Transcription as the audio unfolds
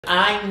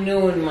I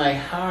knew in my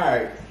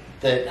heart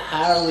that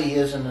Harley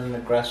isn't an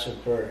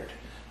aggressive bird.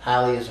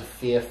 Harley is a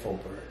fearful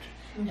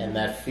bird. And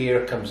that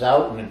fear comes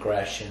out in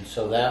aggression,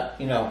 so that,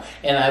 you know,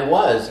 and I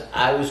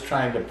was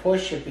trying to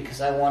push it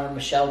because I wanted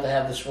Michelle to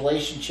have this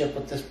relationship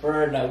with this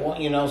bird, and I want,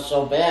 you know,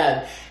 so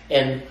bad,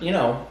 and, you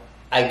know,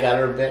 I got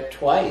her bit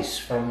twice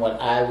from what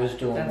I was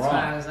doing wrong. That's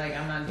why I was like,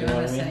 I'm not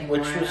doing this anymore,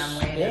 Which was, and I'm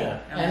waiting. yeah.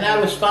 And I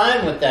was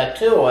fine with that,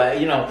 too. I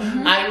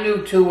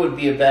knew, too, it would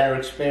be a better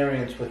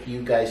experience with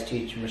you guys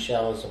teaching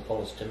Michelle as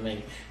opposed to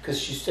me. Because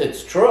she said,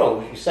 it's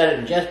true, she said it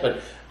in jest,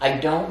 but I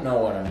don't know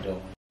what I'm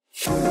doing.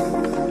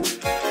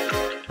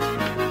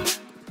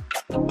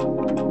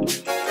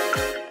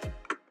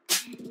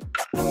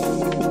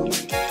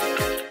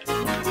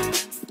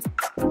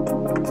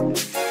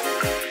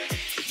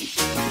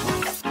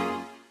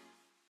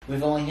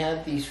 We've only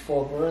had these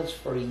 4 birds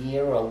for a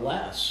year or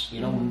less,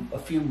 you know, a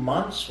few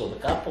months with a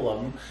couple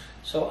of them,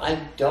 so I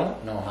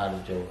don't know how to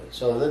do it.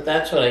 So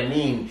that's what I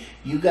mean.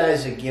 You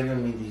guys are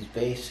giving me these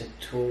basic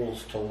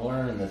tools to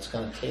learn that's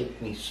going to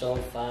take me so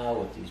far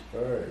with these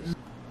birds.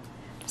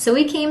 So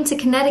we came to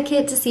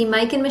Connecticut to see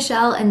Mike and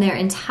Michelle and their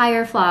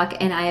entire flock,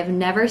 and I have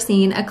never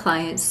seen a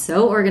client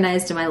so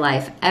organized in my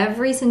life.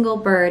 Every single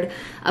bird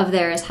of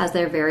theirs has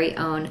their very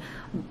own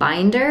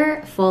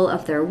binder full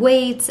of their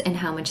weights and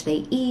how much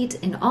they eat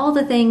and all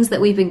the things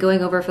that we've been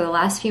going over for the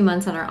last few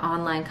months on our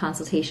online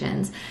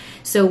consultations.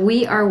 So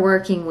we are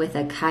working with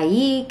a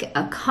Kaik,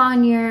 a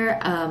Conure,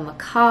 a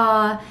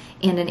macaw,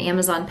 and an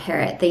Amazon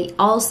parrot. They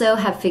also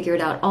have figured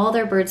out all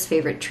their birds'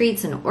 favorite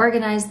treats and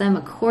organized them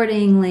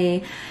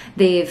accordingly.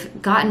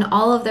 They've gotten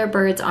all of their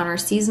birds on our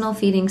seasonal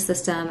feeding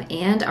system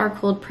and our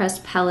cold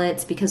pressed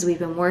pellets because we've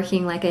been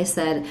working, like I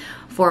said,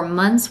 for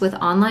months with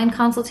online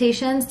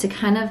consultations to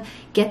kind of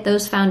get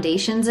those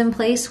foundations in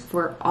place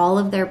for all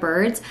of their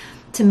birds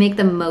to make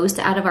the most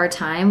out of our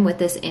time with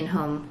this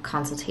in-home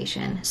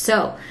consultation.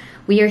 So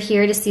we are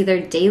here to see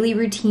their daily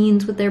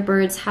routines with their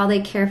birds, how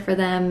they care for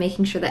them,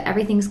 making sure that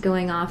everything's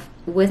going off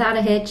without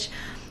a hitch.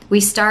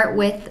 We start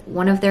with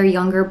one of their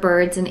younger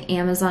birds, an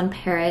Amazon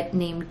parrot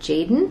named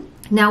Jayden.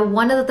 Now,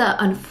 one of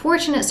the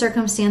unfortunate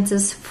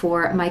circumstances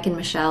for Mike and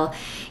Michelle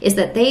is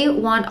that they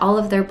want all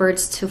of their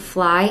birds to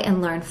fly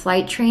and learn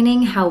flight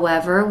training.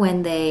 However,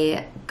 when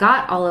they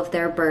got all of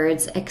their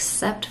birds,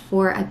 except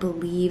for, I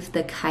believe,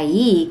 the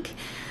Kaik,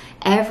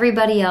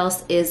 everybody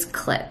else is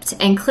clipped,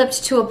 and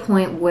clipped to a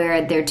point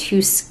where they're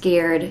too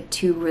scared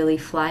to really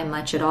fly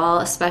much at all,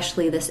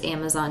 especially this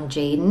Amazon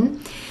Jayden.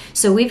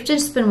 So we've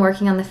just been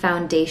working on the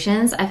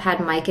foundations. I've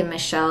had Mike and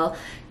Michelle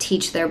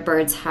teach their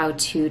birds how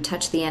to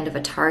touch the end of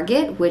a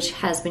target, which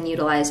has been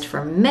utilized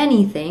for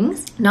many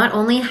things. Not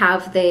only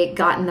have they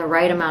gotten the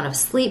right amount of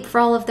sleep for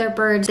all of their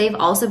birds, they've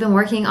also been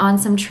working on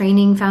some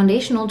training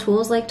foundational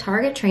tools like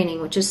target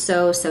training, which is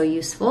so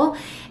useful,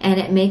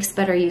 and it makes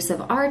better use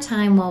of our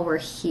time while we're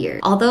here.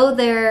 Although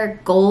their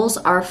goals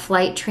are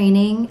flight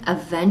training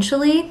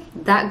eventually,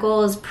 that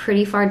goal is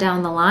pretty far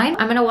down the line.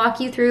 I'm gonna walk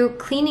you through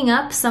cleaning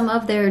up some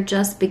of their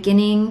just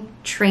beginning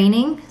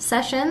training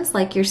sessions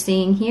like you're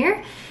seeing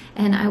here,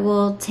 and I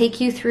will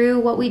take you through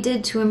what we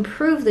did to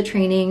improve the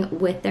training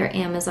with their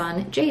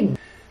Amazon Jayden.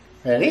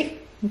 Ready?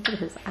 Look at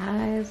his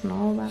eyes and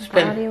all that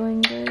Spin. body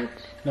language.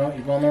 No,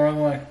 you're going the wrong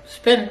way.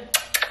 Spin.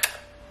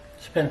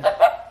 Spin.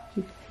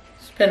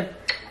 Spin.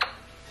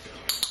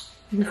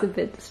 He's a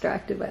bit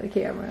distracted by the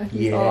camera.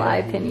 He's all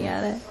eye-pinny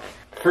at it.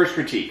 First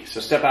critique. So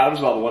step out of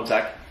his bubble 1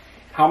 sec.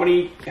 How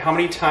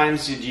many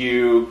times did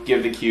you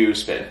give the cue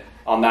spin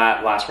on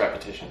that last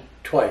repetition?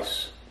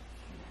 Twice.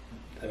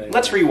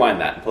 Let's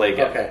rewind that and play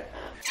again. Okay.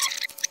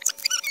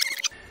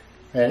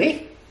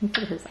 Ready? Look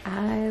at his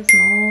eyes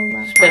and all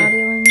that Spin.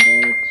 body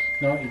language.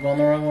 No, you're going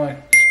the wrong way.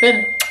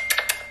 Spin.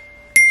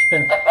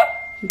 Spin.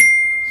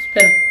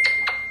 Spin.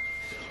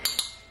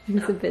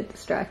 He's a bit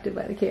distracted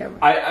by the camera.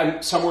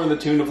 I'm somewhere in the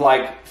tune of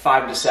like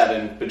 5 to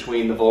 7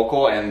 between the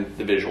vocal and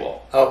the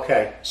visual.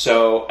 Okay.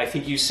 So I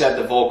think you said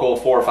the vocal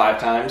 4 or 5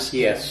 times.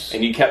 Yes.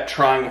 And you kept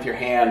trying with your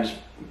hand,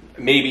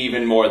 maybe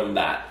even more than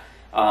that.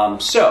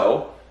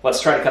 So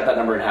let's try to cut that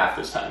number in half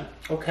this time.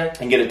 Okay.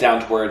 And get it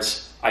down to where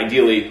it's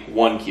ideally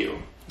 1 cue.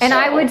 And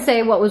I would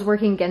say what was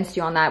working against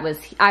you on that was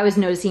I was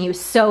noticing he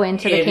was so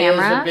into the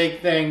camera. It is a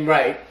big thing,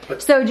 right.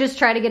 But So just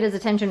try to get his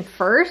attention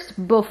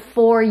first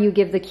before you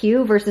give the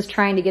cue versus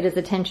trying to get his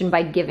attention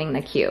by giving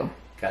the cue.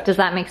 Gotcha. Does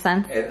that make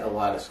sense? A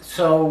lot of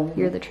so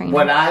You're the trainer.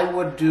 What I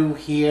would do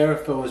here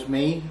if it was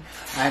me,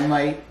 I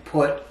might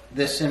put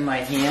this in my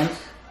hand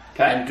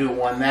and do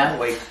one that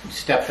way,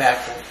 step back.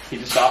 He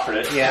just offered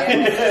it.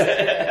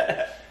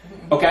 Yeah.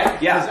 Okay,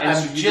 yeah.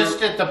 I'm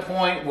just at the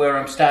point where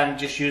I'm starting to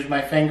just use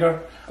my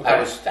finger. Okay. I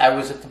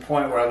was at the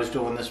point where I was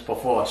doing this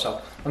before,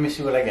 so let me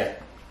see what I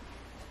get.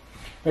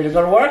 Ready to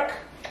go to work?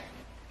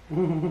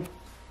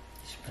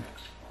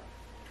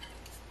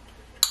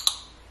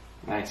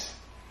 Nice.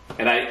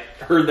 And I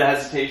heard the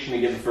hesitation to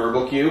give the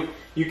verbal cue.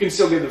 You can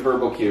still give the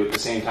verbal cue at the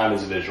same time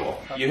as the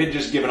visual. You had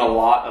just given a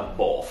lot of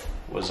both,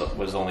 was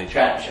the only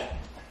challenge.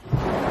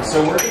 Gotcha.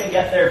 So we're going to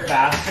get there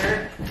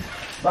faster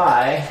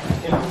by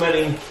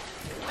implementing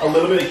a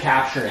little bit of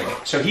capturing.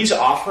 So he's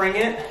offering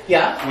it.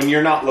 Yeah. When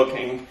you're not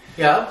looking.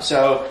 Yeah.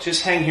 So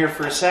just hang here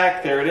for a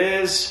sec. There it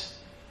is.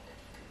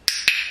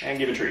 And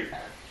give a treat.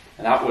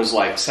 And that was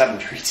like 7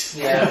 treats.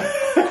 Yeah.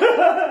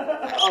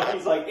 Oh,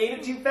 he's like, ate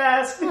it too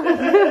fast.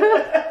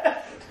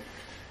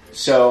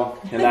 So,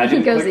 and I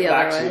didn't click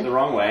back the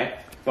wrong way,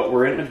 but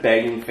we're in the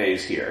begging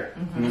phase here.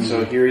 Mm-hmm.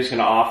 So here he's going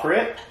to offer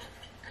it.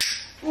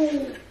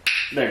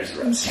 There's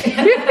the rest.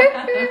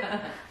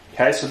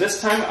 Okay, so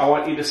this time I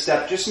want you to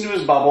step just into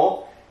his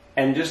bubble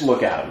and just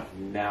look at him.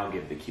 Now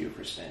give the cue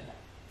for spin.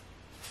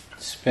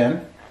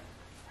 Spin.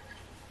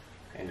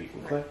 And you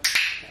can click.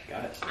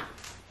 Got it.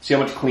 See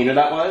how much cleaner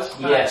that was?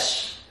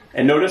 Yes.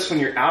 And notice when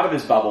you're out of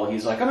his bubble,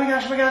 he's like, oh my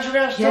gosh, oh my gosh, oh my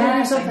gosh.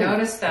 Yes, I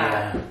noticed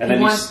that. Yeah. And he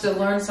wants to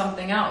learn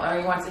something else.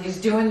 Or he's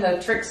doing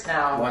the tricks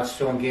now. He wants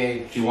to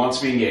engage. He wants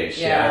to be engaged.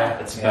 Yeah.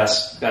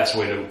 That's the best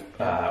way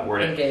to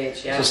word it.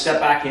 Engage, yeah. So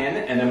step back in,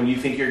 and then when you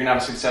think you're going to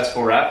have a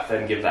successful rep,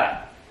 then give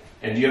that.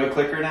 And do you have a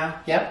clicker now?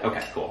 Yep.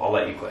 Okay, cool. I'll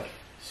let you click.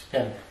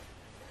 Spin.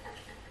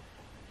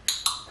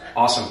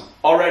 Awesome.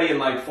 Already in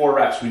like 4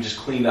 reps, we just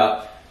cleaned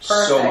up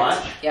so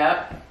much.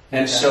 Yep.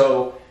 And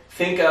so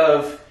think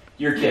of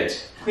your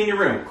kids. Clean your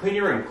room, clean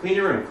your room, clean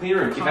your room, clean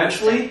your room.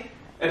 Eventually,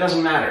 it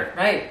doesn't matter.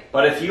 Right.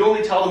 But if you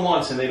only tell them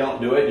once and they don't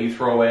do it and you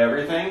throw away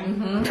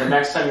everything, the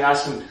next time you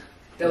ask them,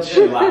 they'll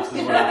she laughs,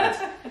 this is what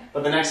happens.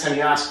 But the next time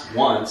you ask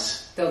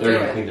once, they're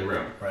going to clean the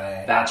room.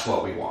 Right. That's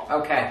what we want.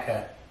 Okay.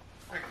 Okay.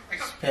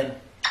 Spin.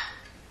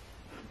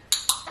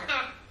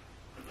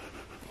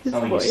 It's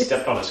not like you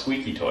stepped on a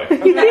squeaky toy.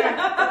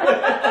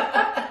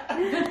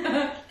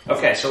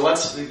 Okay, so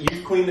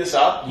you clean this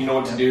up. You know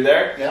what to do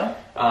there. Yeah.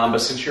 But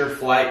since your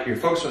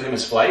focus with him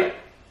is flight,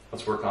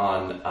 let's work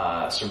on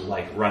some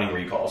like running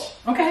recalls.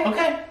 Okay.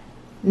 Okay.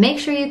 Make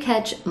sure you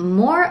catch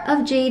more of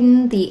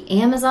Jayden, the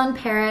Amazon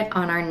parrot,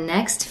 on our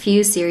next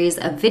few series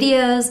of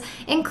videos,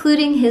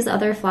 including his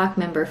other flock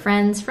member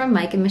friends from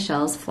Mike and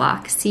Michelle's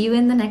flock. See you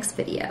in the next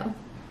video.